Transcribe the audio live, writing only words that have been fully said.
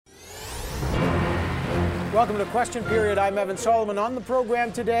Welcome to Question Period. I'm Evan Solomon. On the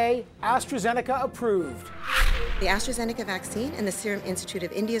program today, AstraZeneca approved. The AstraZeneca vaccine and the Serum Institute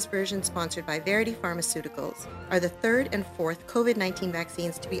of India's version, sponsored by Verity Pharmaceuticals, are the third and fourth COVID-19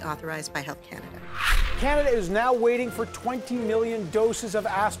 vaccines to be authorized by Health Canada. Canada is now waiting for 20 million doses of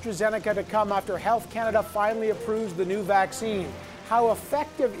AstraZeneca to come after Health Canada finally approves the new vaccine. How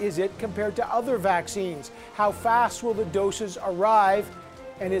effective is it compared to other vaccines? How fast will the doses arrive?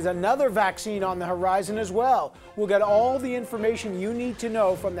 And is another vaccine on the horizon as well? We'll get all the information you need to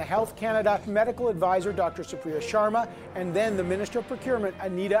know from the Health Canada Medical Advisor, Dr. Supriya Sharma, and then the Minister of Procurement,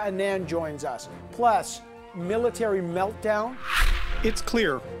 Anita Anand, joins us. Plus, military meltdown. It's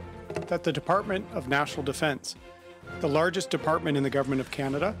clear that the Department of National Defence, the largest department in the Government of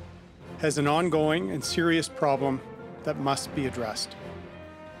Canada, has an ongoing and serious problem that must be addressed.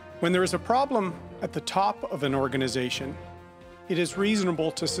 When there is a problem at the top of an organization, it is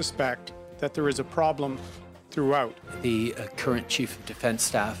reasonable to suspect that there is a problem throughout. The current Chief of Defence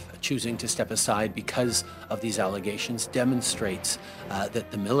Staff choosing to step aside because of these allegations demonstrates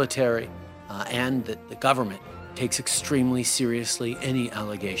that the military and that the government takes extremely seriously any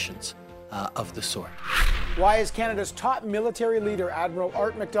allegations of the sort. Why is Canada's top military leader, Admiral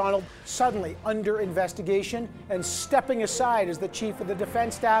Art MacDonald, suddenly under investigation and stepping aside as the Chief of the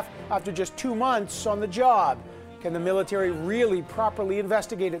Defence Staff after just 2 months on the job? Can the military really properly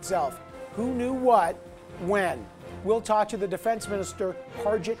investigate itself? Who knew what, when? We'll talk to the Defense Minister,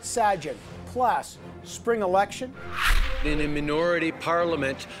 Harjit Sajjan. Plus, spring election. In a minority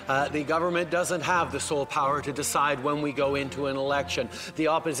parliament, the government doesn't have the sole power to decide when we go into an election. The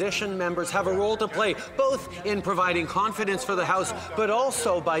opposition members have a role to play, both in providing confidence for the House, but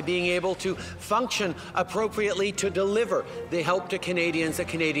also by being able to function appropriately to deliver the help to Canadians that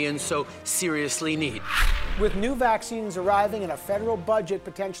Canadians so seriously need. With new vaccines arriving and a federal budget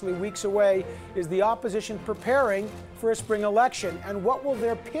potentially weeks away, is the opposition preparing for a spring election? And what will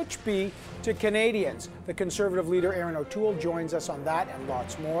their pitch be to Canadians? The Conservative leader, Erin O'Toole, joins us on that and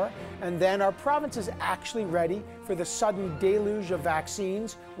lots more. And then, are provinces actually ready for the sudden deluge of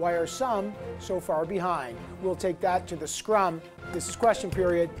vaccines? Why are some so far behind? We'll take that to the scrum. This is Question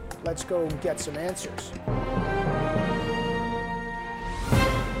Period. Let's go get some answers.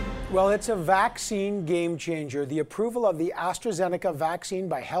 Well, it's a vaccine game changer. The approval of the AstraZeneca vaccine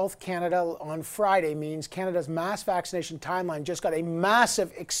by Health Canada on Friday means Canada's mass vaccination timeline just got a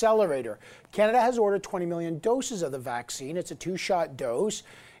massive accelerator. Canada has ordered 20 million doses of the vaccine. It's a 2-shot dose,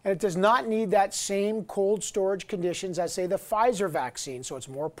 and it does not need that same cold storage conditions as, say, the Pfizer vaccine, so it's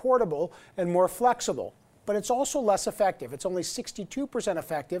more portable and more flexible. But it's also less effective. It's only 62%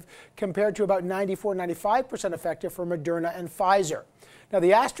 effective compared to about 94-95% effective for Moderna and Pfizer. Now,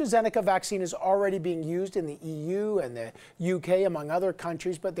 the AstraZeneca vaccine is already being used in the EU and the UK, among other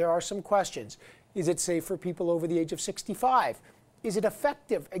countries, but there are some questions. Is it safe for people over the age of 65? Is it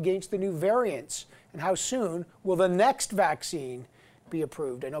effective against the new variants? And how soon will the next vaccine be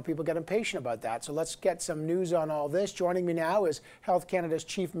approved? I know people get impatient about that, so let's get some news on all this. Joining me now is Health Canada's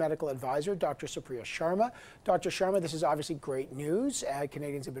Chief Medical Advisor, Dr. Supriya Sharma. Dr. Sharma, this is obviously great news.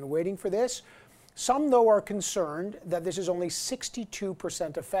 Canadians have been waiting for this. Some, though, are concerned that this is only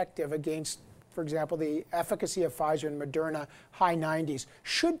 62% effective against, for example, the efficacy of Pfizer and Moderna, high 90s.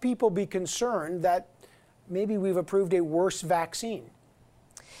 Should people be concerned that maybe we've approved a worse vaccine?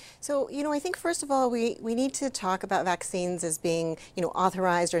 So, I think first of all, we need to talk about vaccines as being,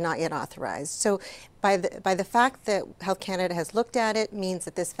 authorized or not yet authorized. So by the fact that Health Canada has looked at it means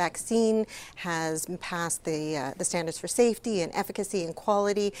that this vaccine has passed the standards for safety and efficacy and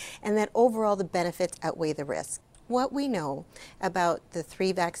quality, and that overall the benefits outweigh the risk. What we know about the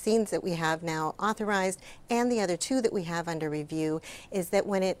 3 vaccines that we have now authorized and the other 2 that we have under review is that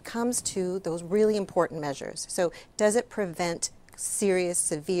when it comes to those really important measures, so does it prevent serious,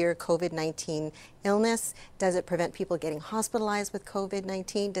 severe COVID-19 illness? Does it prevent people getting hospitalized with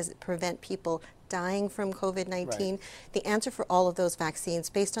COVID-19? Does it prevent people dying from COVID-19? Right. The answer for all of those vaccines,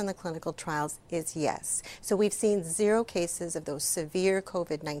 based on the clinical trials, is yes. So we've seen 0 cases of those severe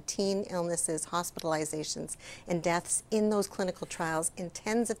COVID-19 illnesses, hospitalizations, and deaths in those clinical trials in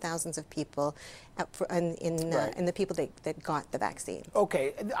tens of thousands of people in the people that got the vaccine.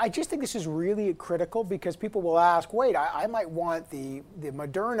 Okay, I just think this is really critical because people will ask, wait, I might want the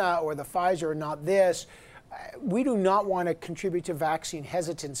Moderna or the Pfizer, not this. We do not want to contribute to vaccine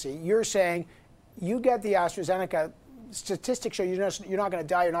hesitancy. You're saying you get the AstraZeneca, statistics show you're not going to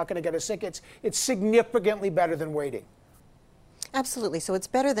die, you're not going to get sick. It's significantly better than waiting. Absolutely. So it's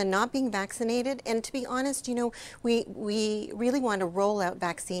better than not being vaccinated. And to be honest, you know, we really want to roll out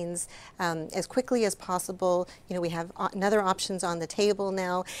vaccines as quickly as possible. You know, we have other options on the table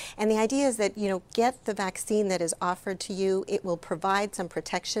now. And the idea is that, you know, get the vaccine that is offered to you. It will provide some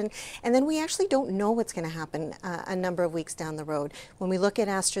protection. And then we actually don't know what's going to happen a number of weeks down the road. When we look at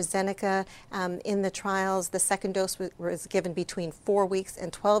AstraZeneca in the trials, the second dose was given between 4 weeks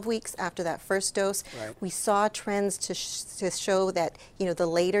and 12 weeks after that first dose. Right. We saw trends to show that, you know, the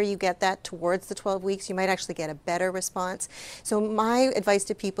later you get that towards the 12 weeks, you might actually get a better response. So my advice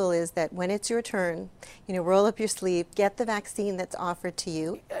to people is that when it's your turn, you know, roll up your sleeve, get the vaccine that's offered to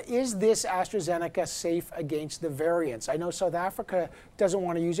you. Is this AstraZeneca safe against the variants? I know South Africa doesn't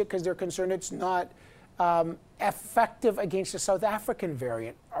want to use it because they're concerned it's not effective against the South African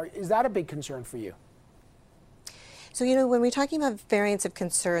variant. Is that a big concern for you? So, you know, when we're talking about variants of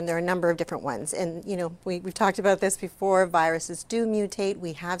concern, there are a number of different ones. And, you know, we've talked about this before. Viruses do mutate.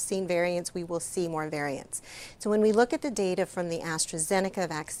 We have seen variants. We will see more variants. So when we look at the data from the AstraZeneca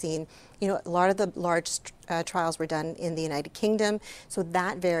vaccine, you know, a lot of the large trials were done in the United Kingdom. So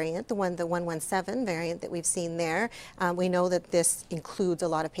that variant, the 117 variant that we've seen there, we know that this includes a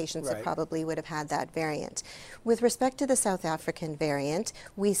lot of patients that probably would have had that variant. With respect to the South African variant,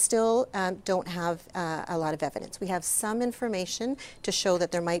 we still don't have a lot of evidence. We have some information to show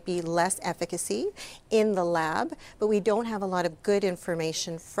that there might be less efficacy in the lab, but we don't have a lot of good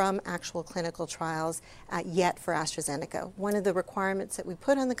information from actual clinical trials yet for AstraZeneca. One of the requirements that we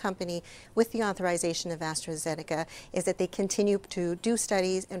put on the company with the authorization of AstraZeneca is that they continue to do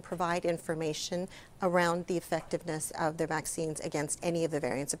studies and provide information around the effectiveness of their vaccines against any of the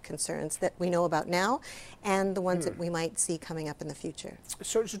variants of concerns that we know about now and the ones that we might see coming up in the future.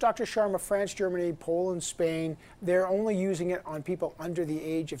 So Dr. Sharma, France, Germany, Poland, Spain, they're only using it on people under the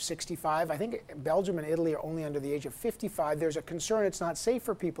age of 65. I think Belgium and Italy are only under the age of 55. There's a concern it's not safe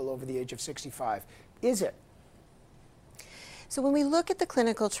for people over the age of 65. Is it? So when we look at the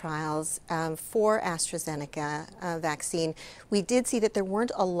clinical trials for AstraZeneca vaccine, we did see that there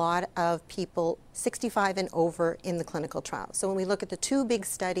weren't a lot of people 65 and over in the clinical trials. So when we look at the two big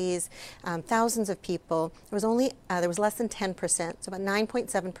studies, thousands of people, there was less than 10%, so about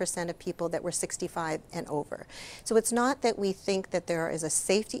 9.7% of people that were 65 and over. So it's not that we think that there is a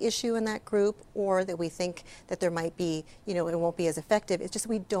safety issue in that group or that we think that there might be, you know, it won't be as effective. It's just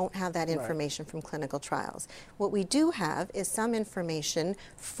we don't have that information from clinical trials. What we do have is some information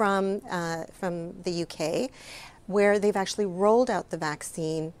from the UK where they've actually rolled out the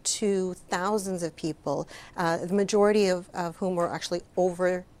vaccine to thousands of people, the majority of whom were actually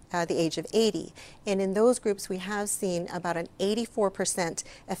over the age of 80. And in those groups, we have seen about an 84%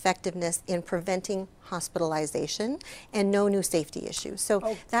 effectiveness in preventing hospitalization and no new safety issues.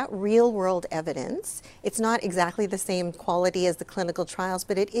 So that real world evidence, it's not exactly the same quality as the clinical trials,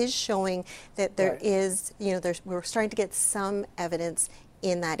 but it is showing that there is, you know, we're starting to get some evidence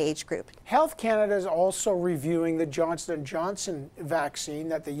in that age group. Health Canada is also reviewing the Johnson & Johnson vaccine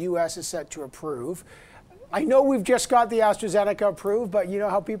that the U.S. is set to approve. I know we've just got the AstraZeneca approved, but you know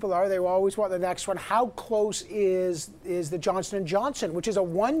how people are. They will always want the next one. How close is the Johnson & Johnson, which is a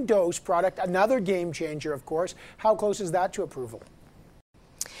one-dose product, another game changer, of course. How close is that to approval?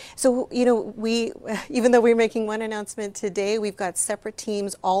 So, you know, even though we're making one announcement today, we've got separate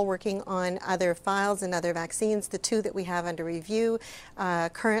teams all working on other files and other vaccines. The two that we have under review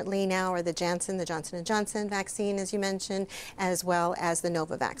currently now are the Johnson & Johnson vaccine, as you mentioned, as well as the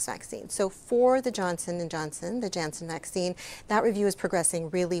Novavax vaccine. So for the Johnson & Johnson, the Janssen vaccine, that review is progressing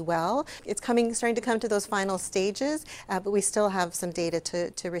really well. It's starting to come to those final stages, but we still have some data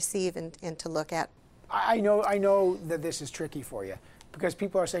to receive and to look at. I know that this is tricky for you, because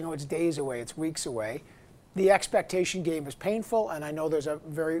people are saying, oh, it's days away, it's weeks away. The expectation game is painful, and I know there's a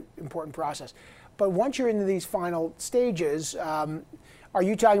very important process. But once you're into these final stages, are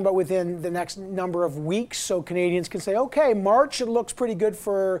you talking about within the next number of weeks so Canadians can say, okay, March, it looks pretty good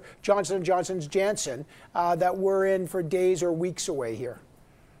for Johnson & Johnson's Janssen, that we're in for days or weeks away here?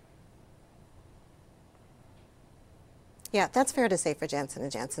 Yeah, that's fair to say for Johnson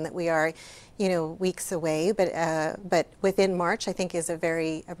 & Johnson that we are, you know, weeks away, but within March, I think is a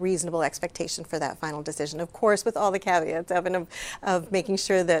reasonable expectation for that final decision. Of course, with all the caveats, Evan, of making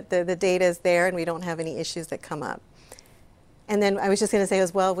sure that the data is there and we don't have any issues that come up. And then I was just going to say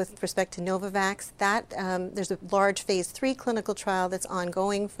as well, with respect to Novavax, that there's a large phase 3 clinical trial that's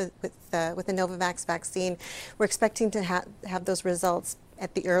ongoing with the Novavax vaccine. We're expecting to have those results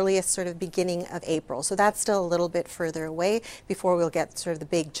at the earliest sort of beginning of April. So that's still a little bit further away before we'll get sort of the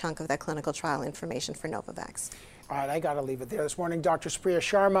big chunk of that clinical trial information for Novavax. All right, I got to leave it there this morning. Dr. Supriya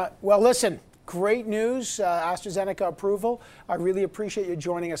Sharma, well, listen, Great news, AstraZeneca approval. I really appreciate you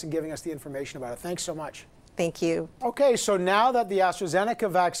joining us and giving us the information about it. Thanks so much. Thank you. Okay, so now that the AstraZeneca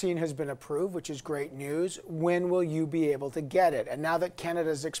vaccine has been approved, which is great news, when will you be able to get it? And now that Canada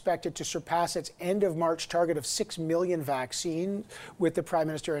is expected to surpass its end of March target of 6 million vaccine, with the Prime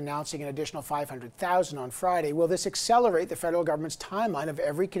Minister announcing an additional 500,000 on Friday, will this accelerate the federal government's timeline of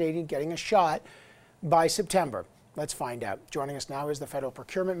every Canadian getting a shot by September? Let's find out. Joining us now is the Federal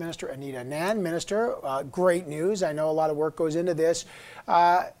Procurement Minister, Anita Anand. Minister, great news. I know a lot of work goes into this.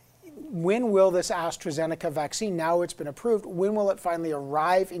 When will this AstraZeneca vaccine, now it's been approved, when will it finally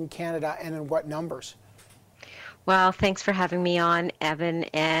arrive in Canada and in what numbers? Well, thanks for having me on, Evan.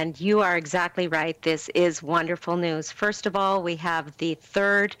 And you are exactly right. This is wonderful news. First of all, we have the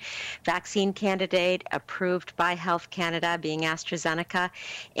third vaccine candidate approved by Health Canada, being AstraZeneca.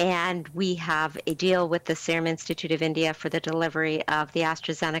 And we have a deal with the Serum Institute of India for the delivery of the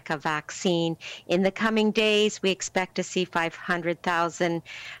AstraZeneca vaccine. In the coming days, we expect to see 500,000,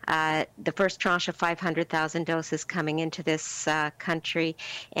 the first tranche of 500,000 doses coming into this country.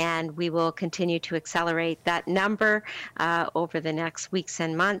 And we will continue to accelerate that number over the next weeks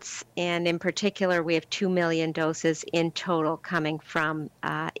and months. And in particular, we have 2 million doses in total coming from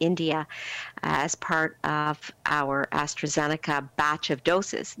India as part of our AstraZeneca batch of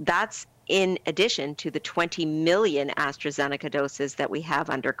doses. That's in addition to the 20 million AstraZeneca doses that we have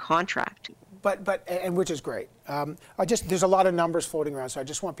under contract. And which is great. There's a lot of numbers floating around, so I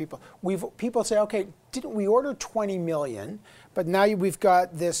just want people say, okay, didn't we order 20 million, but now we've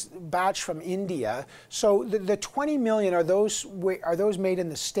got this batch from India. So the 20 million, are those made in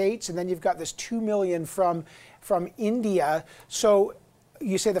the States, and then you've got this 2 million from India. So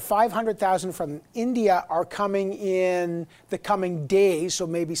you say the 500,000 from India are coming in the coming days, so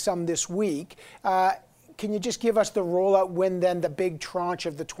maybe some this week. Can you just give us the rollout when then the big tranche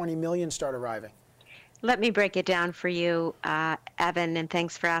of the 20 million start arriving? Let me break it down for you, Evan, and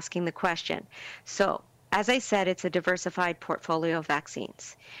thanks for asking the question. So, as I said, it's a diversified portfolio of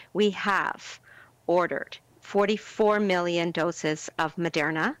vaccines. We have ordered 44 million doses of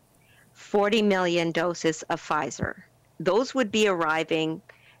Moderna, 40 million doses of Pfizer. Those would be arriving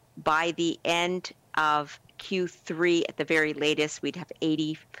by the end of Q3 at the very latest. We'd have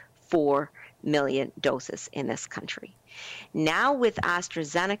 84 million doses in this country. Now with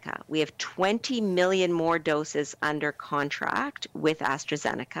AstraZeneca, we have 20 million more doses under contract with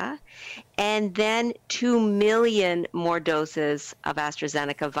AstraZeneca, and then 2 million more doses of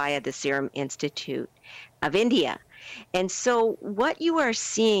AstraZeneca via the Serum Institute of India. And so what you are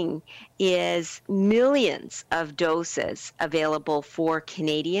seeing is millions of doses available for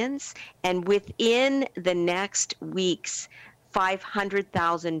Canadians, and within the next weeks,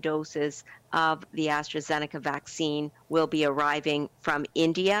 500,000 doses of the AstraZeneca vaccine will be arriving from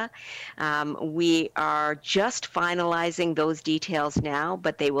India. We are just finalizing those details now,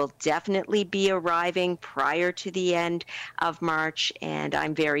 but they will definitely be arriving prior to the end of March, and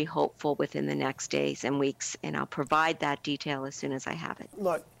I'm very hopeful within the next days and weeks, and I'll provide that detail as soon as I have it.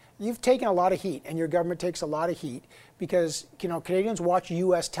 Look, you've taken a lot of heat, and your government takes a lot of heat because, Canadians watch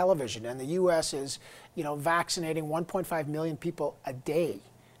U.S. television, and the U.S. is, vaccinating 1.5 million people a day.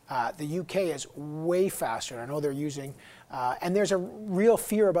 The UK is way faster. I know they're using, and there's a real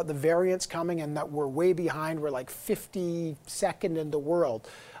fear about the variants coming and that we're way behind. We're like 52nd in the world.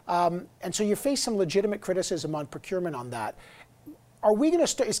 And so you face some legitimate criticism on procurement on that. Are we going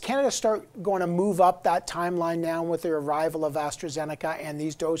to is Canada going to move up that timeline now with the arrival of AstraZeneca and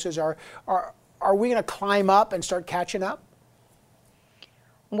these doses? Are we going to climb up and start catching up?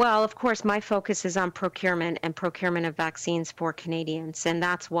 Well, of course, my focus is on procurement and procurement of vaccines for Canadians, and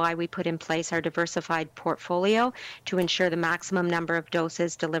that's why we put in place our diversified portfolio to ensure the maximum number of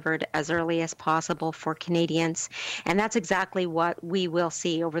doses delivered as early as possible for Canadians, and that's exactly what we will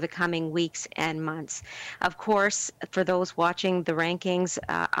see over the coming weeks and months. Of course, for those watching the rankings,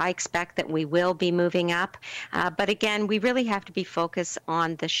 I expect that we will be moving up, but again, we really have to be focused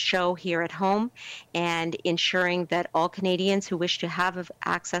on the show here at home and ensuring that all Canadians who wish to have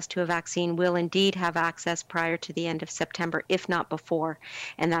access to a vaccine will indeed have access prior to the end of September, if not before.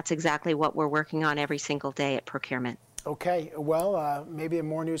 And that's exactly what we're working on every single day at procurement. Okay, well, maybe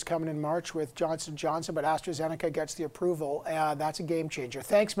more news coming in March with Johnson & Johnson, but AstraZeneca gets the approval. That's a game changer.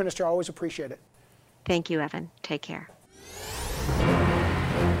 Thanks, Minister. Always appreciate it. Thank you, Evan. Take care.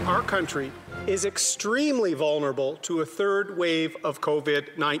 Our country is extremely vulnerable to a third wave of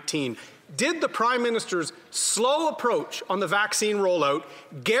COVID-19. Did the Prime Minister's slow approach on the vaccine rollout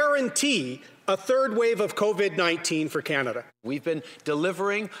guarantee a third wave of COVID-19 for Canada. We've been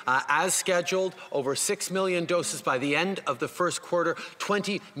delivering, as scheduled, over 6 million doses by the end of the first quarter,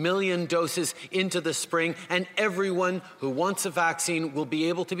 20 million doses into the spring, and everyone who wants a vaccine will be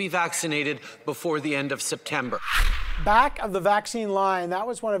able to be vaccinated before the end of September. Back of the vaccine line, that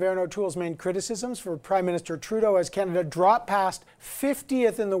was one of Erin O'Toole's main criticisms for Prime Minister Trudeau as Canada dropped past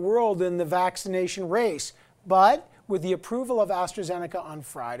 50th in the world in the vaccination race. But with the approval of AstraZeneca on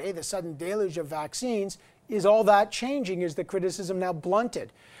Friday, the sudden deluge of vaccines, is all that changing? Is the criticism now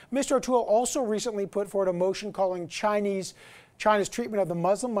blunted? Mr. O'Toole also recently put forward a motion calling China's treatment of the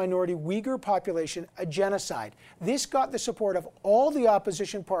Muslim minority Uyghur population a genocide. This got the support of all the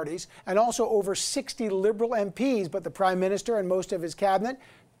opposition parties and also over 60 Liberal MPs, but the Prime Minister and most of his cabinet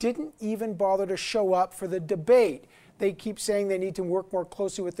didn't even bother to show up for the debate. They keep saying they need to work more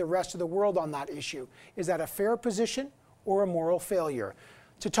closely with the rest of the world on that issue. Is that a fair position or a moral failure?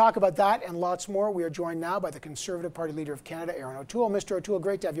 To talk about that and lots more, we are joined now by the Conservative Party Leader of Canada, Erin O'Toole. Mr. O'Toole,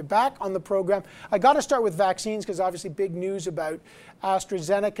 great to have you back on the program. I got to start with vaccines because obviously big news about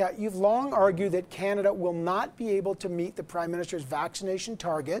AstraZeneca. You've long argued that Canada will not be able to meet the Prime Minister's vaccination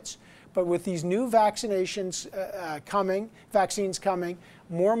targets, but with these new vaccines coming,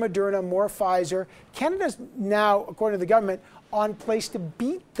 more Moderna, more Pfizer, Canada's now, according to the government, on place to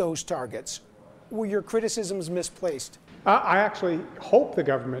beat those targets. Were your criticisms misplaced? I actually hope the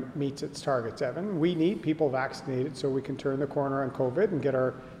government meets its targets, Evan. We need people vaccinated so we can turn the corner on COVID and get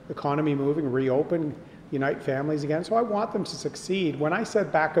our economy moving, reopen, unite families again. So I want them to succeed. When I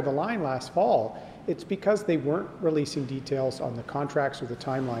said back of the line last fall, it's because they weren't releasing details on the contracts or the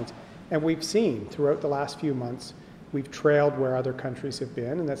timelines. And we've seen throughout the last few months, we've trailed where other countries have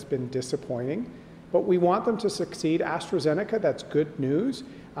been, and that's been disappointing. But we want them to succeed. AstraZeneca, that's good news.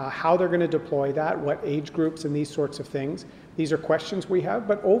 How they're going to deploy that, what age groups and these sorts of things. These are questions we have,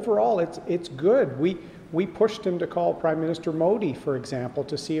 but overall it's good. We pushed him to call Prime Minister Modi, for example,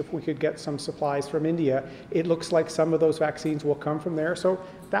 to see if we could get some supplies from India. It looks like some of those vaccines will come from there. So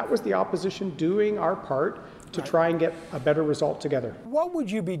that was the opposition doing our part to try and get a better result together. What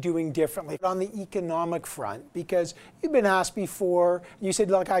would you be doing differently on the economic front? Because you've been asked before, you said,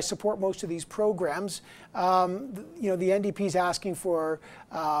 look, I support most of these programs. The NDP's asking for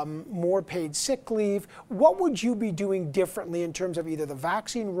more paid sick leave. What would you be doing differently in terms of either the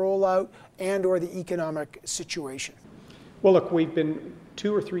vaccine rollout and or the economic situation? Well, look, we've been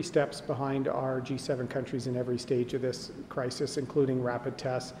 2 or 3 steps behind our G7 countries in every stage of this crisis, including rapid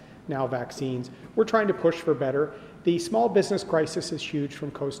tests, now vaccines. We're trying to push for better. The small business crisis is huge from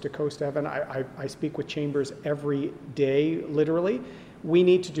coast to coast, Evan. I speak with chambers every day, literally. We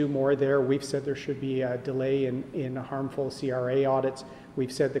need to do more there. We've said there should be a delay in harmful CRA audits.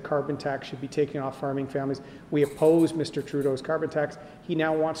 We've said the carbon tax should be taken off farming families. We oppose Mr. Trudeau's carbon tax. He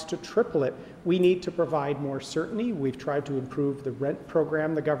now wants to triple it. We need to provide more certainty. We've tried to improve the rent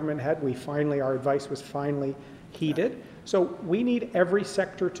program the government had. Our advice was finally heeded. So we need every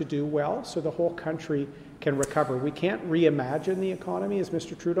sector to do well so the whole country can recover. We can't reimagine the economy as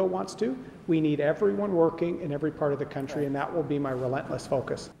Mr. Trudeau wants to. We need everyone working in every part of the country, and that will be my relentless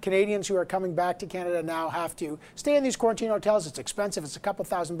focus. Canadians who are coming back to Canada now have to stay in these quarantine hotels. It's expensive. It's a couple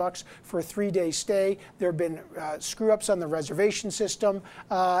 $1,000 for a 3-day stay. There have been screw-ups on the reservation system.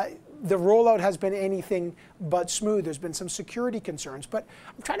 The rollout has been anything but smooth. There's been some security concerns, but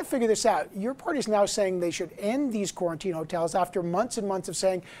I'm trying to figure this out. Your party is now saying they should end these quarantine hotels after months and months of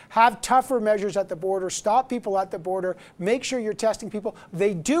saying, have tougher measures at the border, stop people at the border, make sure you're testing people.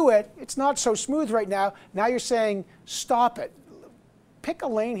 They do it. It's not so smooth right now. Now you're saying, stop it. Pick a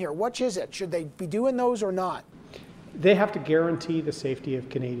lane here. Which is it? Should they be doing those or not? They have to guarantee the safety of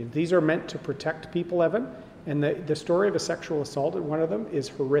Canadians. These are meant to protect people, Evan. And the story of a sexual assault at one of them is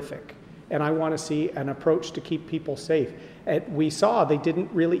horrific. And I want to see an approach to keep people safe. And we saw they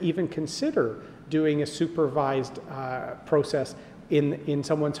didn't really even consider doing a supervised process in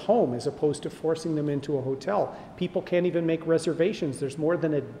someone's home as opposed to forcing them into a hotel. People can't even make reservations. There's more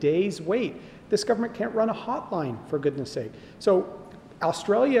than a day's wait. This government can't run a hotline, for goodness sake. So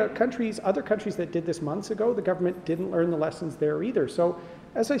Australia, other countries that did this months ago, the government didn't learn the lessons there either. So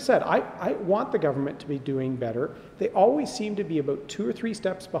as I said, I want the government to be doing better. They always seem to be about 2 or 3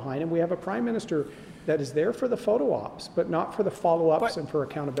 steps behind, and we have a prime minister that is there for the photo ops, but not for the follow-ups and for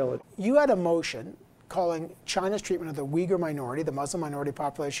accountability. You had a motion calling China's treatment of the Uyghur minority, the Muslim minority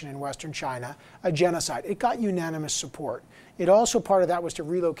population in Western China, a genocide. It got unanimous support. It also, part of that was to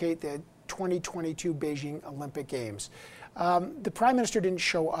relocate the 2022 Beijing Olympic Games. The Prime Minister didn't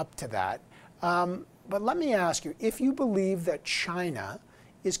show up to that. But let me ask you, if you believe that China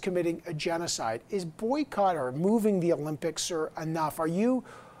is committing a genocide, is boycott or moving the Olympics enough? Are you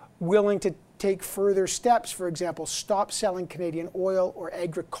willing to take further steps, for example, stop selling Canadian oil or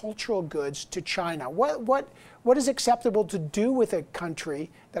agricultural goods to China? What is acceptable to do with a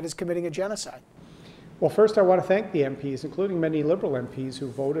country that is committing a genocide? Well, first I want to thank the MPs, including many Liberal MPs who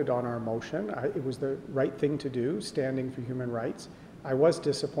voted on our motion. It was the right thing to do, standing for human rights. I was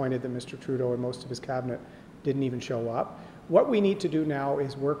disappointed that Mr. Trudeau and most of his cabinet didn't even show up. What we need to do now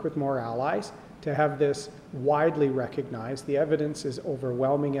is work with more allies to have this widely recognized. The evidence is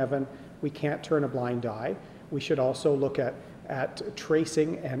overwhelming, Evan. We can't turn a blind eye. We should also look at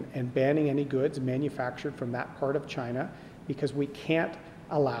tracing and banning any goods manufactured from that part of China, because we can't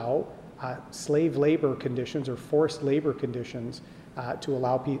allow slave labor conditions or forced labor conditions to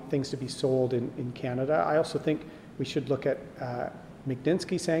allow things to be sold in Canada. I also think we should look at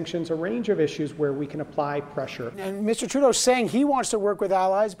Magnitsky sanctions, a range of issues where we can apply pressure. And Mr. Trudeau is saying he wants to work with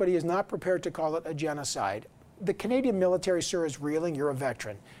allies, but he is not prepared to call it a genocide. The Canadian military, sir, is reeling. You're a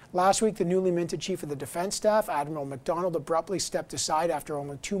veteran. Last week, the newly minted Chief of the Defence Staff, Admiral MacDonald, abruptly stepped aside after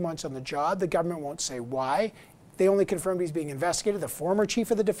only 2 months on the job. The government won't say why. They only confirmed he's being investigated. The former Chief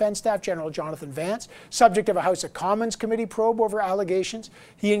of the Defence Staff, General Jonathan Vance, subject of a House of Commons committee probe over allegations.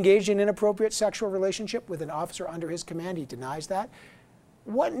 He engaged in inappropriate sexual relationship with an officer under his command. He denies that.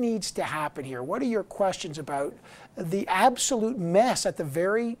 What needs to happen here? What are your questions about the absolute mess at the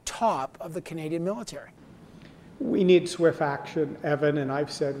very top of the Canadian military? We need swift action, Evan, and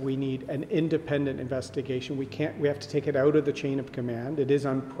I've said we need an independent investigation. We have to take it out of the chain of command. It is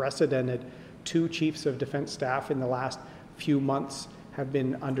unprecedented. 2 chiefs of defense staff in the last few months have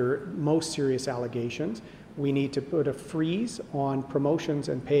been under most serious allegations. We need to put a freeze on promotions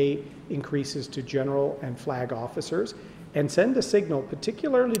and pay increases to general and flag officers, and send a signal,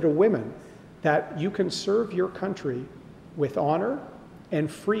 particularly to women, that you can serve your country with honor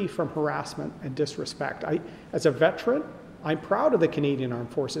and free from harassment and disrespect. As a veteran, I'm proud of the Canadian Armed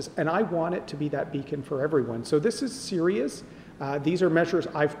Forces, and I want it to be that beacon for everyone. So this is serious. These are measures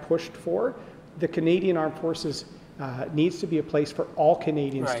I've pushed for. The Canadian Armed Forces needs to be a place for all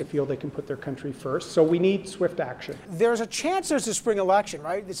Canadians to feel they can put their country first. So we need swift action. There's a chance there's a spring election,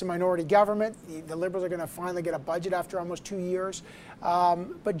 right? It's a minority government. The Liberals are going to finally get a budget after almost 2 years.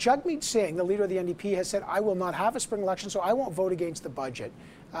 But Jagmeet Singh, the leader of the NDP, has said, I will not have a spring election, so I won't vote against the budget.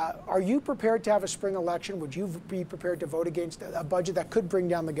 Are you prepared to have a spring election? Would you be prepared to vote against a budget that could bring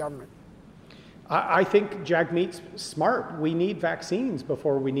down the government? I think Jagmeet's smart. We need vaccines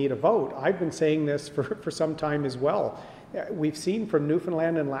before we need a vote. I've been saying this for some time as well. We've seen from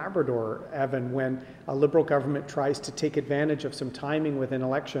Newfoundland and Labrador, Evan, when a Liberal government tries to take advantage of some timing with an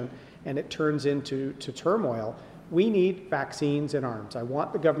election and it turns into turmoil. We need vaccines and arms. I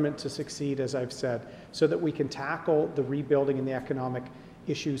want the government to succeed, as I've said, so that we can tackle the rebuilding and the economic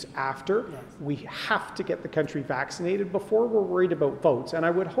issues after. Yes. We have to get the country vaccinated before we're worried about votes. And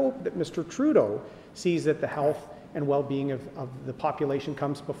I would hope that Mr. Trudeau sees that the health and well-being of the population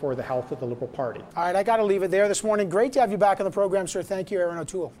comes before the health of the Liberal Party. All right, I got to leave it there this morning. Great to have you back on the program, sir. Thank you, Aaron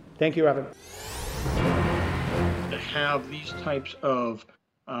O'Toole. Thank you, Evan. To have these types of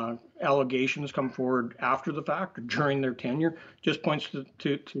allegations come forward after the fact or during their tenure just points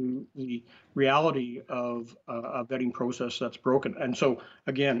to the reality of a vetting process that's broken. And so,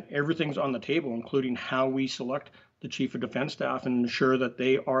 again, everything's on the table, including how we select the Chief of Defence Staff and ensure that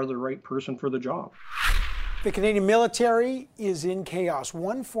they are the right person for the job. The Canadian military is in chaos.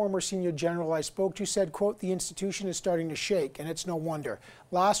 One former senior general I spoke to said, quote, the institution is starting to shake, and it's no wonder.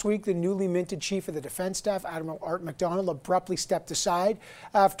 Last week, the newly minted Chief of the Defence Staff, Admiral Art MacDonald, abruptly stepped aside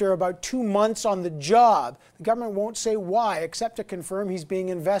after about 2 months on the job. The government won't say why, except to confirm he's being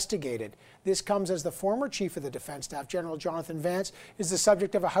investigated. This comes as the former Chief of the Defence Staff, General Jonathan Vance, is the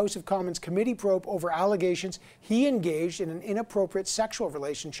subject of a House of Commons committee probe over allegations he engaged in an inappropriate sexual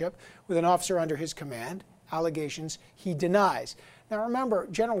relationship with an officer under his command. Allegations he denies. Now remember,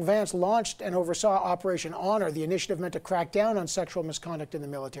 General Vance launched and oversaw Operation Honor, the initiative meant to crack down on sexual misconduct in the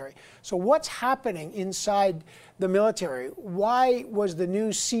military. So what's happening inside the military? Why was the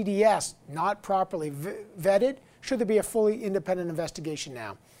new CDS not properly vetted? Should there be a fully independent investigation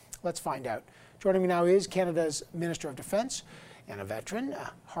now? Let's find out. Joining me now is Canada's Minister of Defence and a veteran,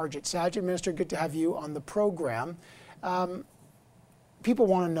 Harjit Sajjan. Minister, good to have you on the program. People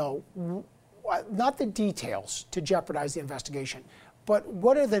want to know, not the details to jeopardize the investigation, but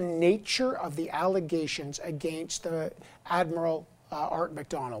what are the nature of the allegations against the Admiral Art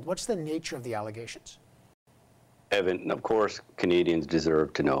MacDonald? What's the nature of the allegations? Evan, of course, Canadians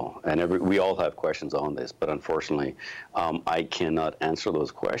deserve to know, and we all have questions on this, but unfortunately, I cannot answer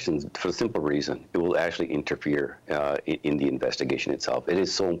those questions for the simple reason it will actually interfere in the investigation itself. It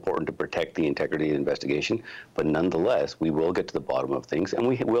is so important to protect the integrity of the investigation, but nonetheless, we will get to the bottom of things, and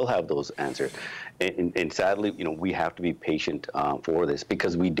we will have those answers. And sadly, you know, we have to be patient for this,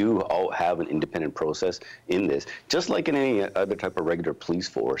 because we do all have an independent process in this, just like in any other type of regular police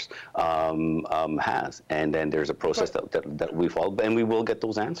force has. And then there's a process that we follow, and we will get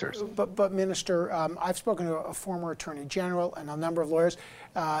those answers. But Minister, I've spoken to a former Attorney General and a number of lawyers,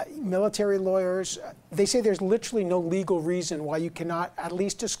 military lawyers. They say there's literally no legal reason why you cannot at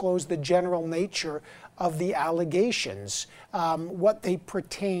least disclose the general nature of the allegations, what they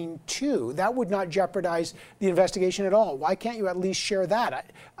pertain to. That would not jeopardize the investigation at all. Why can't you at least share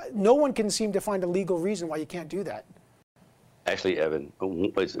that? No one can seem to find a legal reason why you can't do that. Actually, Evan,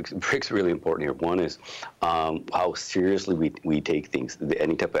 it's really important here. One is how seriously we take things,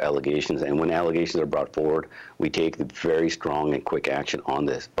 any type of allegations. And when allegations are brought forward, we take the very strong and quick action on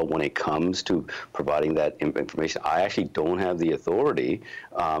this. But when it comes to providing that information, I actually don't have the authority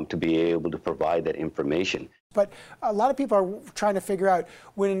to be able to provide that information. But a lot of people are trying to figure out,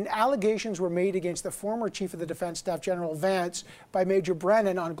 when allegations were made against the former Chief of the Defense Staff, General Vance, by Major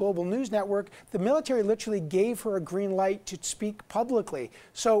Brennan on Global News Network, the military literally gave her a green light to speak publicly.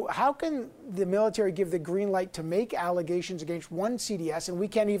 So how can the military give the green light to make allegations against one CDS, and we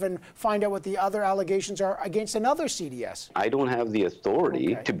can't even find out what the other allegations are against another CDS? I don't have the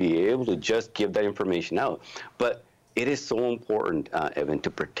authority to be able to just give that information out. But it is so important, Evan, to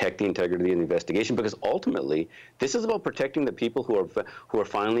protect the integrity of the investigation, because ultimately, this is about protecting the people who are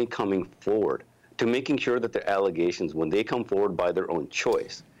finally coming forward, to making sure that their allegations, when they come forward by their own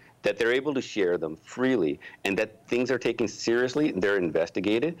choice, that they're able to share them freely, and that things are taken seriously, they're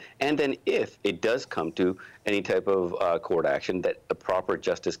investigated, and then if it does come to any type of court action, that the proper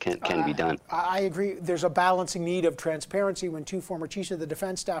justice can be done. I agree. There's a balancing need of transparency when two former chiefs of the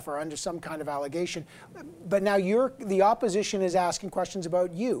defense staff are under some kind of allegation. But now the opposition is asking questions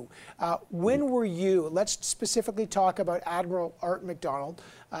about you. When were you, let's specifically talk about Admiral Art McDonald,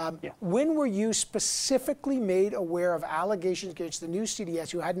 when were you specifically made aware of allegations against the new CDS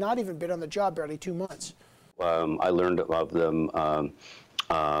who had not even been on the job barely 2 months? I learned of them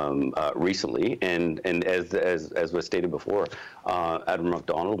recently, and as was stated before, Admiral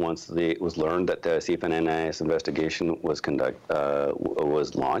McDonald, once it was learned that the CFN-NIS investigation was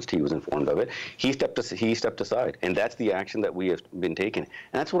launched, he was informed of it. He stepped aside, and that's the action that we have been taking.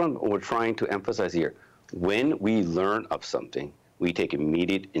 And that's what we're trying to emphasize here. When we learn of something, we take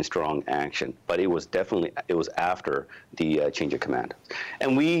immediate and strong action. But it was after the change of command.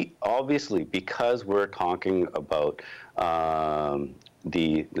 And we obviously, because we're talking about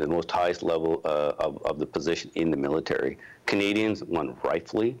the most highest level of the position in the military, Canadians want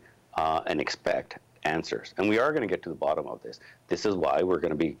rightfully and expect answers. And we are going to get to the bottom of this. This is why we're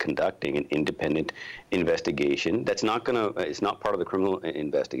going to be conducting an independent investigation. It's not part of the criminal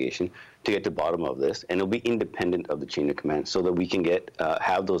investigation to get to the bottom of this, and it'll be independent of the chain of command, so that we can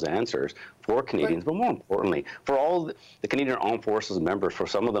have those answers for Canadians, but more importantly, for all the Canadian Armed Forces members, for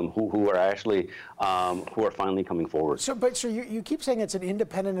some of them who are actually who are finally coming forward. So you keep saying it's an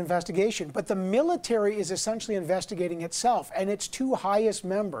independent investigation, but the military is essentially investigating itself, and its two highest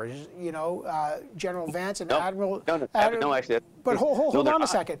members, General Vance and Admiral. No, actually. But hold on a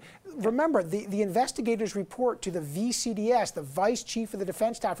second. Remember, the investigators report to the VCDS, the Vice Chief of the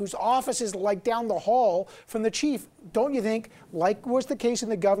Defense Staff, whose office is like down the hall from the Chief. Don't you think, like was the case in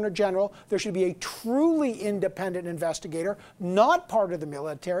the Governor General, there should be a truly independent investigator, not part of the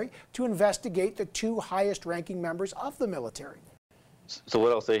military, to investigate the two highest ranking members of the military? So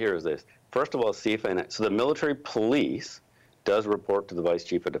what I'll say here is this. First of all, CFN, so the military police does report to the Vice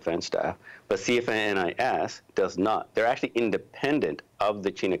Chief of Defense Staff, but CFN-NIS does not. They're actually independent of the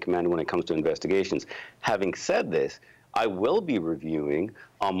chain of command when it comes to investigations. Having said this, I will be reviewing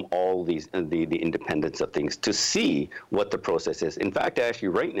all these the independence of things to see what the process is. In fact, actually,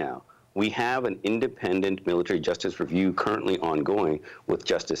 right now, we have an independent military justice review currently ongoing with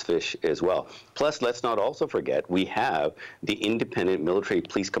Justice Fish as well. Plus, let's not also forget, we have the Independent Military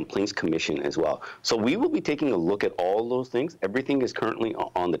Police Complaints Commission as well. So we will be taking a look at all those things. Everything is currently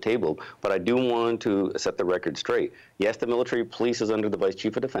on the table, but I do want to set the record straight. Yes, the military police is under the Vice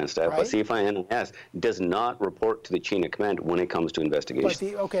Chief of Defense Staff, but CFN-NIS does not report to the chain of command when it comes to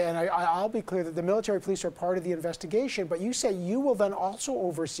investigation. Okay, and I'll be clear that the military police are part of the investigation, but you say you will then also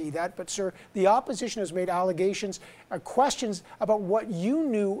oversee that, But, sir, the opposition has made allegations, questions about what you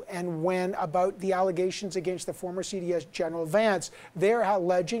knew and when about the allegations against the former CDS General Vance. They're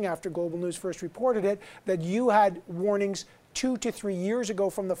alleging, after Global News first reported it, that you had warnings 2 to 3 years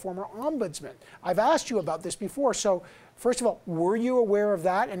ago from the former ombudsman. I've asked you about this before. So, first of all, were you aware of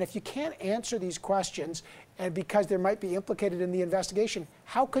that? And if you can't answer these questions, and because they might be implicated in the investigation,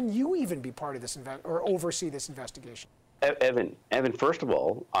 how can you even be part of this or oversee this investigation? Evan, first of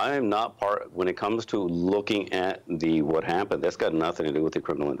all, I am not part, when it comes to looking at what happened, that's got nothing to do with the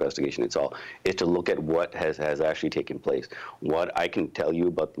criminal investigation. It's to look at what has actually taken place. What I can tell you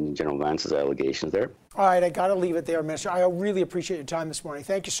about General Vance's allegations there. All right, I got to leave it there, Minister. I really appreciate your time this morning.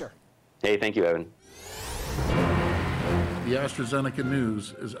 Thank you, sir. Hey, thank you, Evan. The AstraZeneca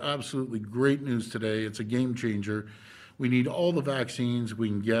news is absolutely great news today. It's a game changer. We need all the vaccines we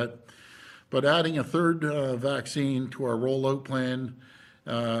can get, but adding a third vaccine to our rollout plan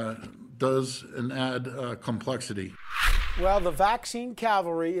does add complexity. Well, the vaccine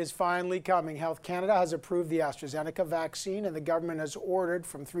cavalry is finally coming. Health Canada has approved the AstraZeneca vaccine, and the government has ordered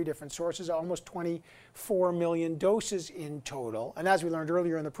from 3 different sources almost 24 million doses in total. And as we learned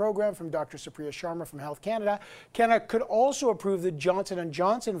earlier in the program from Dr. Supriya Sharma from Health Canada, Canada could also approve the Johnson &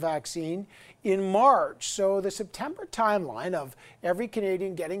 Johnson vaccine in March. So the September timeline of every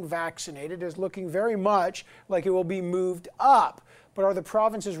Canadian getting vaccinated is looking very much like it will be moved up. But are the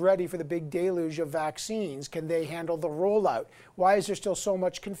provinces ready for the big deluge of vaccines? Can they handle the rollout? Why is there still so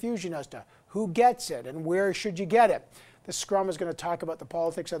much confusion as to who gets it and where should you get it? The Scrum is going to talk about the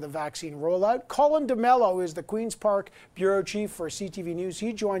politics of the vaccine rollout. Colin DeMello is the Queen's Park Bureau Chief for CTV News.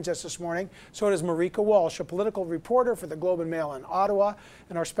 He joins us this morning. So does Marika Walsh, a political reporter for the Globe and Mail in Ottawa.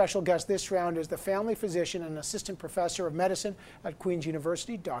 And our special guest this round is the family physician and assistant professor of medicine at Queen's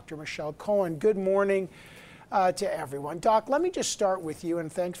University, Dr. Michelle Cohen. Good morning to everyone. Doc, let me just start with you,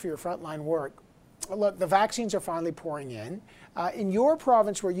 and thanks for your frontline work. Look, the vaccines are finally pouring in. In your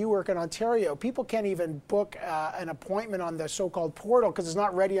province where you work in Ontario, people can't even book an appointment on the so-called portal because it's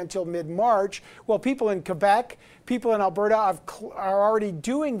not ready until mid-March. Well, people in Quebec, people in Alberta are already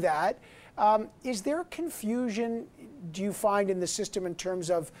doing that. Is there confusion, do you find, in the system in terms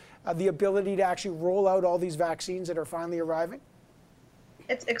of the ability to actually roll out all these vaccines that are finally arriving?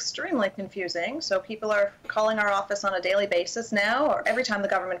 It's extremely confusing. So people are calling our office on a daily basis now, or every time the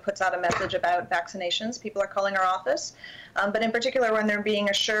government puts out a message about vaccinations, people are calling our office. But in particular, when they're being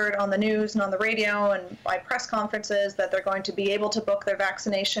assured on the news and on the radio and by press conferences that they're going to be able to book their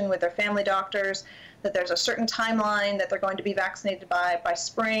vaccination with their family doctors, that there's a certain timeline that they're going to be vaccinated by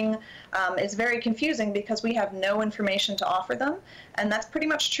spring, is very confusing because we have no information to offer them. And that's pretty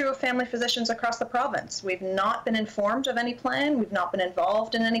much true of family physicians across the province. We've not been informed of any plan. We've not been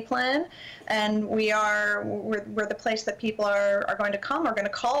involved in any plan. And we're the place that people are going to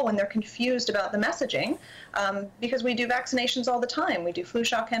call when they're confused about the messaging, because we do vaccinations all the time. We do flu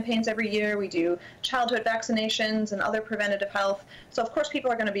shot campaigns every year. We do childhood vaccinations and other preventative health. So of course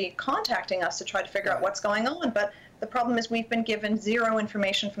people are going to be contacting us to try to figure out what's going on. But the problem is we've been given zero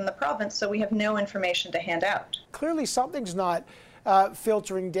information from the province, so we have no information to hand out. Clearly something's not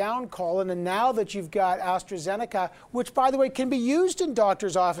filtering down, Colin, and now that you've got AstraZeneca, which, by the way, can be used in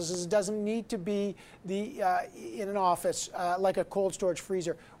doctors' offices, it doesn't need to be in an office like a cold storage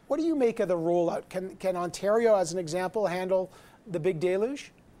freezer. What do you make of the rollout? Can Ontario, as an example, handle the big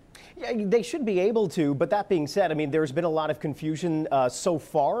deluge? Yeah, they should be able to, but that being said, I mean, there's been a lot of confusion so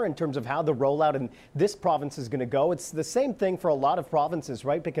far in terms of how the rollout in this province is going to go. It's the same thing for a lot of provinces,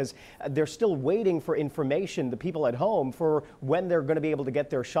 right? Because they're still waiting for information, the people at home, for when they're going to be able to get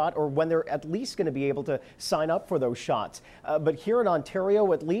their shot or when they're at least going to be able to sign up for those shots. But here in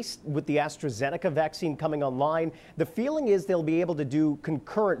Ontario, at least with the AstraZeneca vaccine coming online, the feeling is they'll be able to do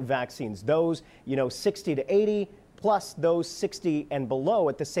concurrent vaccines, those, 60 to 80, plus those 60 and below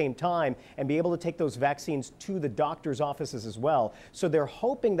at the same time, and be able to take those vaccines to the doctor's offices as well. So they're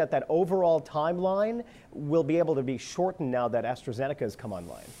hoping that that overall timeline will be able to be shortened now that AstraZeneca has come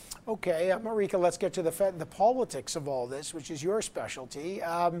online. Okay, Marika, let's get to the politics of all this, which is your specialty.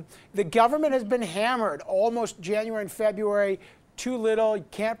 The government has been hammered almost January and February. Too little, you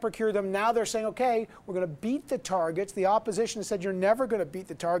can't procure them. Now they're saying, okay, we're going to beat the targets. The opposition said you're never going to beat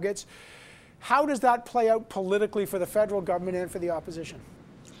the targets. How does that play out politically for the federal government and for the opposition?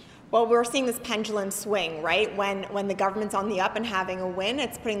 Well, we're seeing this pendulum swing, right? When the government's on the up and having a win,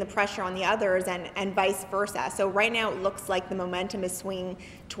 it's putting the pressure on the others and vice versa. So right now it looks like the momentum is swinging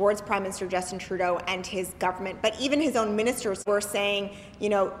towards Prime Minister Justin Trudeau and his government. But even his own ministers were saying,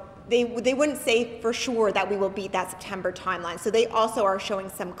 they wouldn't say for sure that we will beat that September timeline. So they also are showing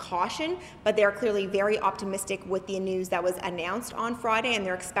some caution, but they're clearly very optimistic with the news that was announced on Friday, and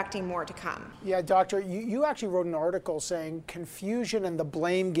they're expecting more to come. Yeah, Doctor, you actually wrote an article saying confusion and the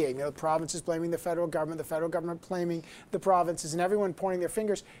blame game. The provinces blaming the federal government blaming the provinces, and everyone pointing their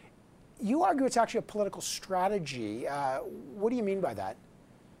fingers. You argue it's actually a political strategy. What do you mean by that?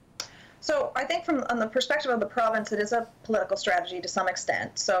 So I think on the perspective of the province, it is a political strategy to some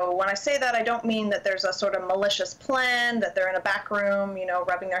extent. So when I say that, I don't mean that there's a sort of malicious plan, that they're in a back room,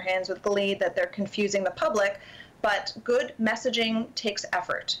 rubbing their hands with glee, that they're confusing the public. But good messaging takes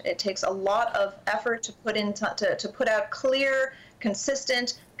effort. It takes a lot of effort to put out clear,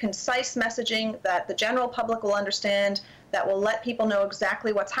 consistent, concise messaging that the general public will understand, that will let people know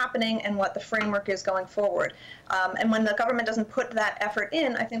exactly what's happening and what the framework is going forward. And when the government doesn't put that effort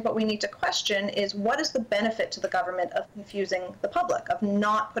in, I think what we need to question is what is the benefit to the government of confusing the public, of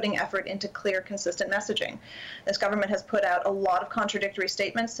not putting effort into clear, consistent messaging. This government has put out a lot of contradictory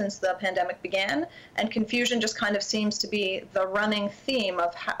statements since the pandemic began, and confusion just kind of seems to be the running theme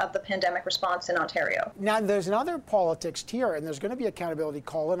of the pandemic response in Ontario. Now, there's another politics here, and there's going to be accountability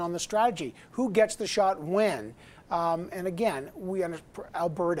call in on the strategy. Who gets the shot when? And again,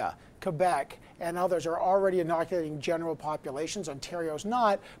 Alberta, Quebec, and others are already inoculating general populations. Ontario's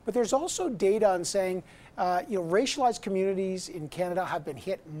not. But there's also data on saying, racialized communities in Canada have been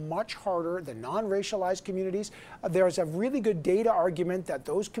hit much harder than non-racialized communities. There's a really good data argument that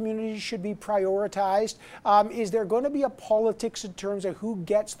those communities should be prioritized. Is there going to be a politics in terms of who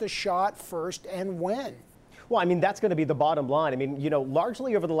gets the shot first and when? Well, I mean, that's going to be the bottom line. I mean,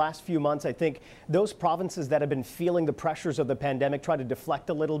 largely over the last few months, I think those provinces that have been feeling the pressures of the pandemic try to deflect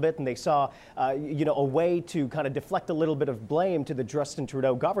a little bit, and they saw, a way to kind of deflect a little bit of blame to the Justin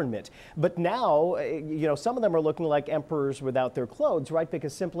Trudeau government. But now, some of them are looking like emperors without their clothes, right?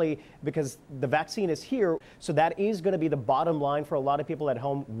 Because the vaccine is here. So that is going to be the bottom line for a lot of people at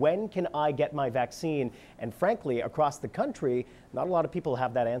home. When can I get my vaccine? And frankly, across the country, not a lot of people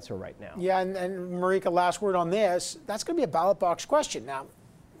have that answer right now. Yeah, and Marika, last word on this. That's going to be a ballot box question. Now,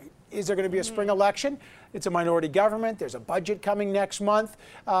 is there going to be a spring election? It's a minority government. There's a budget coming next month.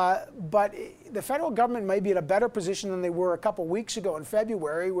 But the federal government may be in a better position than they were a couple weeks ago in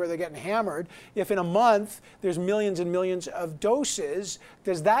February, where they're getting hammered. If in a month there's millions and millions of doses,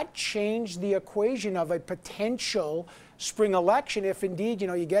 does that change the equation of a potential spring election? If indeed,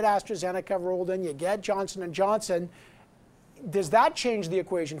 you get AstraZeneca rolled in, you get Johnson & Johnson, does that change the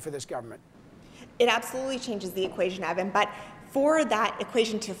equation for this government? It absolutely changes the equation, Evan, but for that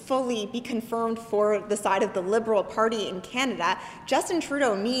equation to fully be confirmed for the side of the Liberal Party in Canada, Justin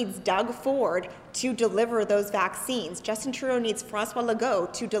Trudeau needs Doug Ford to deliver those vaccines. Justin Trudeau needs François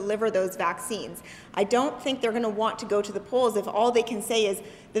Legault to deliver those vaccines. I don't think they're going to want to go to the polls if all they can say is,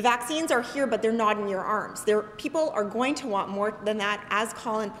 the vaccines are here, but they're not in your arms. People are going to want more than that. As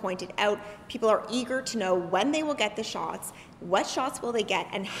Colin pointed out, people are eager to know when they will get the shots, what shots will they get,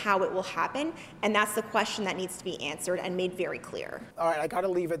 and how it will happen. And that's the question that needs to be answered and made very clear. All right, I got to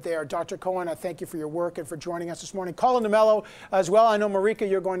leave it there. Dr. Cohen, I thank you for your work and for joining us this morning. Colin DeMello as well. I know, Marika,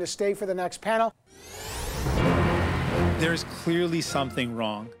 you're going to stay for the next panel. There's clearly something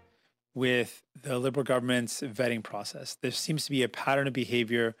wrong with the Liberal government's vetting process. There seems to be a pattern of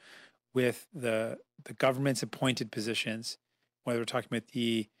behavior with the government's appointed positions, whether we're talking about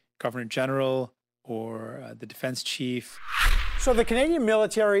the Governor General or the Defense Chief. So the Canadian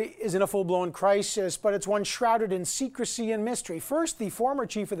military is in a full-blown crisis, but it's one shrouded in secrecy and mystery. First, the former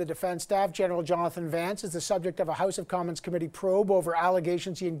Chief of the Defense Staff, General Jonathan Vance, is the subject of a House of Commons committee probe over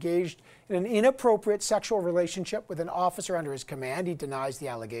allegations he engaged in an inappropriate sexual relationship with an officer under his command. He denies the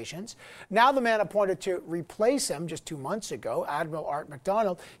allegations. Now the man appointed to replace him just 2 months ago, Admiral Art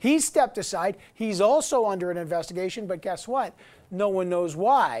MacDonald, he's stepped aside. He's also under an investigation, but guess what? No one knows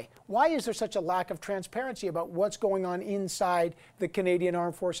why. Why is there such a lack of transparency about what's going on inside the Canadian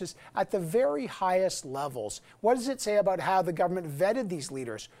Armed Forces at the very highest levels? What does it say about how the government vetted these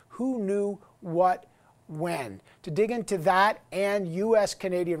leaders? Who knew what when? To dig into that and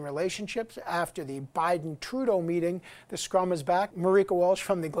U.S.-Canadian relationships after the Biden-Trudeau meeting, the scrum is back. Marika Walsh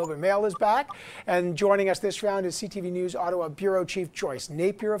from the Globe and Mail is back. And joining us this round is CTV News Ottawa Bureau Chief Joyce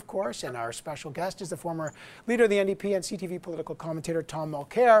Napier, of course. And our special guest is the former leader of the NDP and CTV political commentator Tom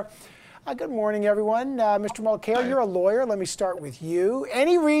Mulcair. Good morning, everyone. Mr. Mulcair, you're a lawyer. Let me start with you.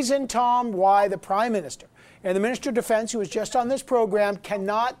 Any reason, Tom, why the Prime Minister and the Minister of Defense, who was just on this program,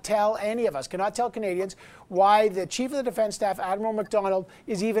 cannot tell any of us, cannot tell Canadians, why the Chief of the Defense Staff, Admiral MacDonald,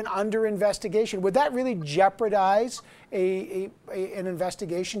 is even under investigation? Would that really jeopardize an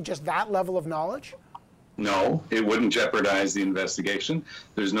investigation, just that level of knowledge? No, it wouldn't jeopardize the investigation.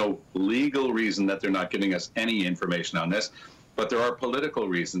 There's no legal reason that they're not giving us any information on this, but there are political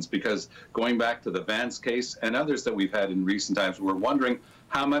reasons, because going back to the Vance case and others that we've had in recent times, we're wondering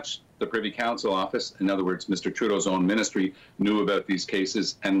how much the Privy Council office, in other words, Mr. Trudeau's own ministry, knew about these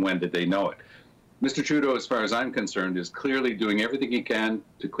cases and when did they know it. Mr. Trudeau, as far as I'm concerned, is clearly doing everything he can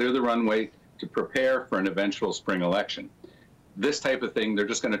to clear the runway to prepare for an eventual spring election. This type of thing, they're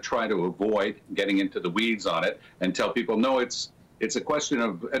just going to try to avoid getting into the weeds on it and tell people, no, it's a question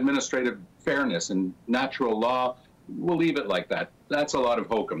of administrative fairness and natural law. We'll leave it like that. That's a lot of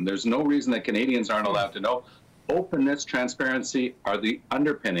hokum. There's no reason that Canadians aren't allowed to know. Openness, transparency are the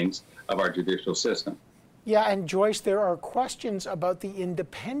underpinnings of our judicial system. Yeah, and Joyce, there are questions about the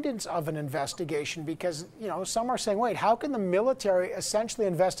independence of an investigation because, you know, some are saying, wait, how can the military essentially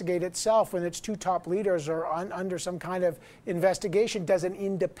investigate itself when its two top leaders are under some kind of investigation? Does an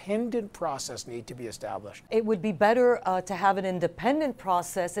independent process need to be established? It would be better to have an independent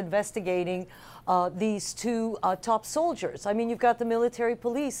process investigating these two top soldiers. I mean, you've got the military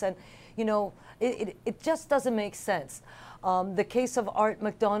police and, you know, it just doesn't make sense. The case of Art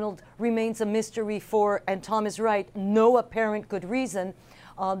McDonald remains a mystery for, and Tom is right, no apparent good reason.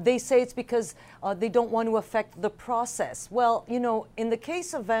 They say it's because they don't want to affect the process. Well, you know, in the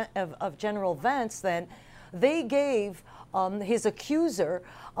case of General Vance, then, they gave his accuser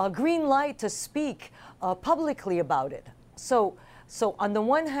a green light to speak publicly about it. So on the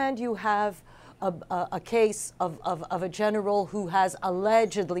one hand, you have a case of a general who has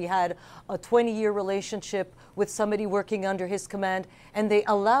allegedly had a 20-year relationship with somebody working under his command, and they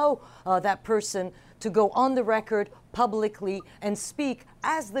allow that person to go on the record publicly and speak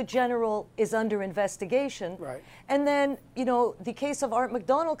as the general is under investigation. Right. And then, you know, the case of Art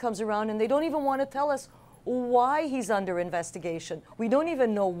McDonald comes around and they don't even want to tell us why he's under investigation. We don't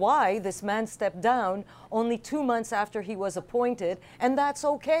even know why this man stepped down only 2 months after he was appointed, and that's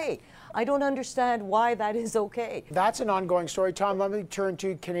okay. I don't understand why that is okay. That's an ongoing story. Tom, let me turn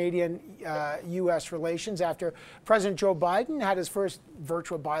to Canadian-U.S. relations after President Joe Biden had his first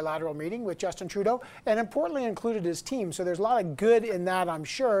virtual bilateral meeting with Justin Trudeau and importantly included his team. So there's a lot of good in that, I'm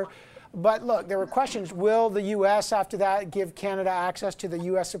sure. But look, there were questions. Will the U.S. after that give Canada access to the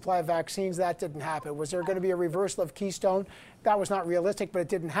U.S. supply of vaccines? That didn't happen. Was there going to be a reversal of Keystone? That was not realistic, but it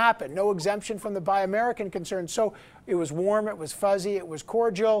didn't happen. No exemption from the Buy American concern. So it was warm, it was fuzzy, it was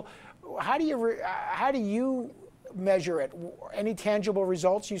cordial. How do you measure it? Any tangible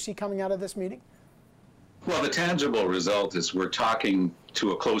results you see coming out of this meeting? Well, the tangible result is we're talking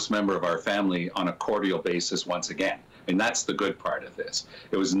to a close member of our family on a cordial basis once again. And that's the good part of this.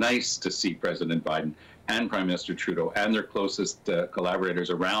 It was nice to see President Biden and Prime Minister Trudeau and their closest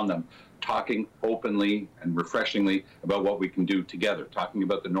collaborators around them talking openly and refreshingly about what we can do together, talking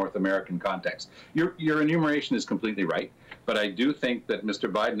about the North American context. Your enumeration is completely right, but I do think that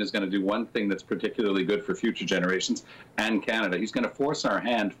Mr. Biden is going to do one thing that's particularly good for future generations and Canada. He's going to force our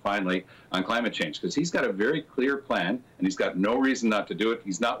hand finally on climate change because he's got a very clear plan and he's got no reason not to do it.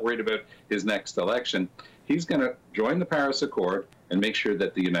 He's not worried about his next election. He's going to join the Paris Accord and make sure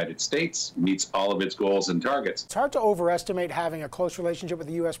that the United States meets all of its goals and targets. It's hard to overestimate having a close relationship with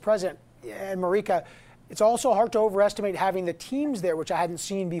the U.S. president. And Marika, it's also hard to overestimate having the teams there, which I hadn't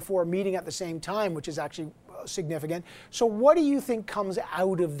seen before, meeting at the same time, which is actually significant. So what do you think comes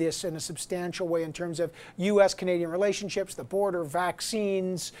out of this in a substantial way in terms of U.S.-Canadian relationships, the border,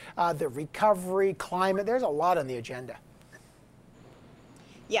 vaccines, the recovery, climate? There's a lot on the agenda.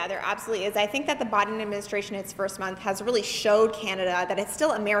 Yeah, there absolutely is. I think that the Biden administration, its first month, has really showed Canada that it's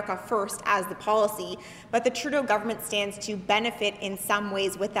still America first as the policy, but the Trudeau government stands to benefit in some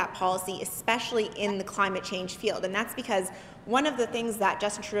ways with that policy, especially in the climate change field. And that's because one of the things that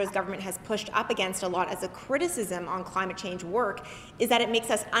Justin Trudeau's government has pushed up against a lot as a criticism on climate change work is that it makes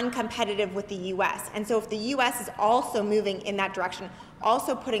us uncompetitive with the U.S. And so if the U.S. is also moving in that direction,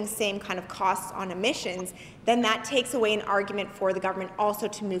 also putting same kind of costs on emissions, then that takes away an argument for the government also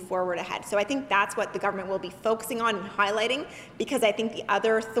to move forward ahead. So I think that's what the government will be focusing on and highlighting, because I think the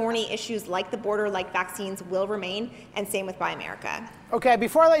other thorny issues like the border, like vaccines, will remain, and same with Buy America. Okay,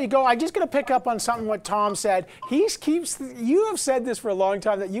 before I let you go, I'm just going to pick up on something what Tom said. You have said this for a long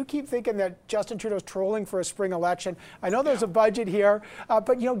time, that you keep thinking that Justin Trudeau's trolling for a spring election. I know there's a budget here,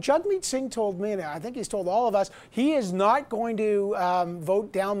 but you know, Jagmeet Singh told me, and I think he's told all of us, he is not going to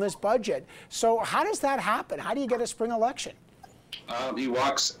vote down this budget. So how does that happen? How do you get a spring election? He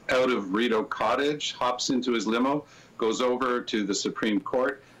walks out of Rideau Cottage, hops into his limo, goes over to the Supreme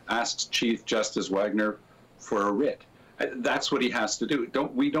Court, asks Chief Justice Wagner for a writ. That's what he has to do.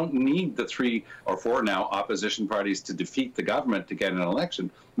 We don't need the 3 or 4 now opposition parties to defeat the government to get an election.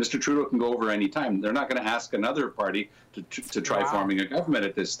 Mr. Trudeau can go over any time. They're not going to ask another party to try forming a government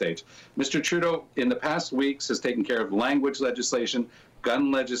at this stage. Mr. Trudeau, in the past weeks, has taken care of language legislation,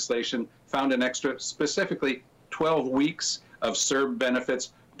 gun legislation, found an extra, specifically 12 weeks of CERB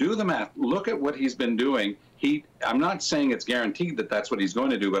benefits. Do the math. Look at what he's been doing. I'm not saying it's guaranteed that that's what he's going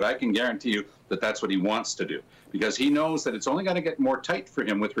to do, but I can guarantee you that that's what he wants to do, because he knows that it's only going to get more tight for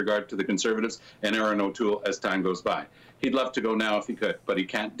him with regard to the Conservatives and Erin O'Toole as time goes by. He'd love to go now if he could, but he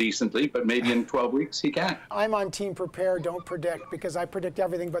can't decently, but maybe in 12 weeks he can. I'm on team prepare, don't predict, because I predict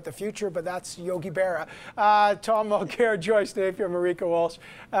everything but the future, but that's Yogi Berra. Tom Mulcair, Joyce Napier, Marika Walsh.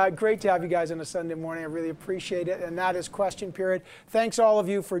 Great to have you guys on a Sunday morning. I really appreciate it. And that is question period. Thanks all of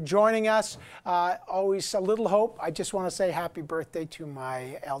you for joining us. Always a little hope. I just want to say happy birthday to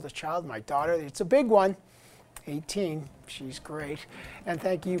my eldest child, my daughter. It's a big one. 18. She's great. And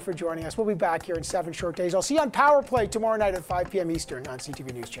thank you for joining us. We'll be back here in 7 short days. I'll see you on Power Play tomorrow night at 5 p.m. Eastern on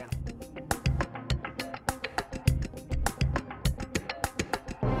CTV News Channel.